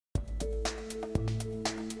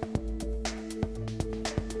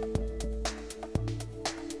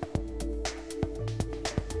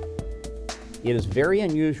It is very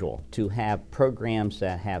unusual to have programs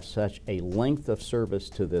that have such a length of service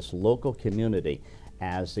to this local community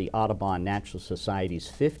as the Audubon Natural Society's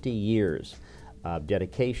 50 years of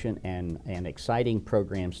dedication and exciting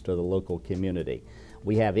programs to the local community.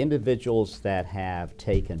 We have individuals that have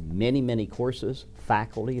taken many, many courses,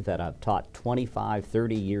 faculty that have taught 25,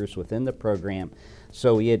 30 years within the program.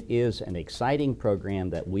 So it is an exciting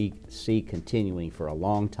program that we see continuing for a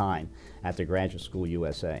long time at the Graduate School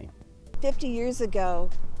USA. 50 years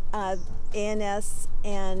ago, ANS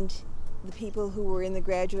and the people who were in the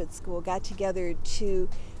graduate school got together to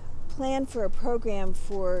plan for a program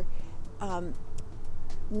for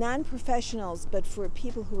non-professionals, but for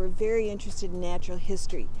people who were very interested in natural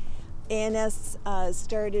history. ANS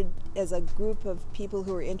started as a group of people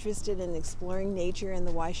who were interested in exploring nature in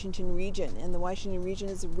the Washington region, and the Washington region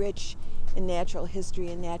is rich in natural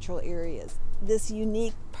history and natural areas. This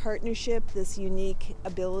unique partnership, this unique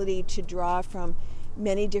ability to draw from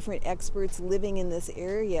many different experts living in this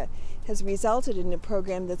area has resulted in a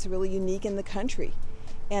program that's really unique in the country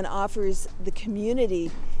and offers the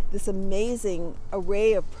community this amazing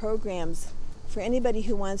array of programs for anybody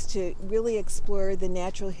who wants to really explore the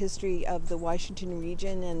natural history of the Washington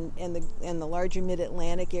region and the larger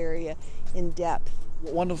Mid-Atlantic area in depth.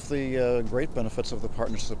 One of the great benefits of the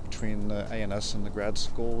partnership between ANS and the grad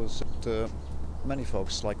school is that many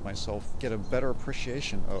folks like myself get a better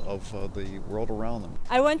appreciation of the world around them.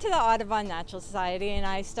 I went to the Audubon Natural Society and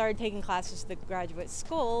I started taking classes at the graduate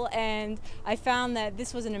school, and I found that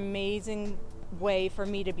this was an amazing way for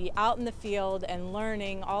me to be out in the field and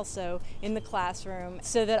learning also in the classroom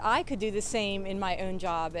so that I could do the same in my own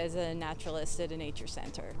job as a naturalist at a nature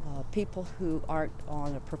center. People who aren't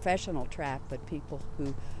on a professional track, but people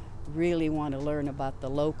who really want to learn about the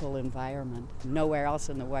local environment. Nowhere else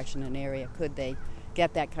in the Washington area could they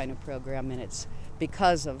get that kind of program, and it's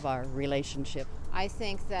because of our relationship. I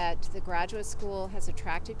think that the graduate school has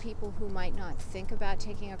attracted people who might not think about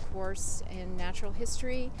taking a course in natural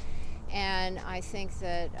history. And I think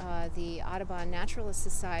that the Audubon Naturalist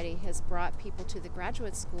Society has brought people to the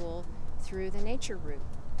graduate school through the nature route.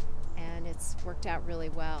 And it's worked out really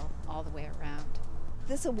well all the way around.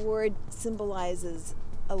 This award symbolizes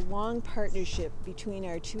a long partnership between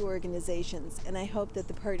our two organizations, and I hope that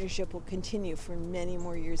the partnership will continue for many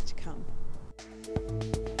more years to come.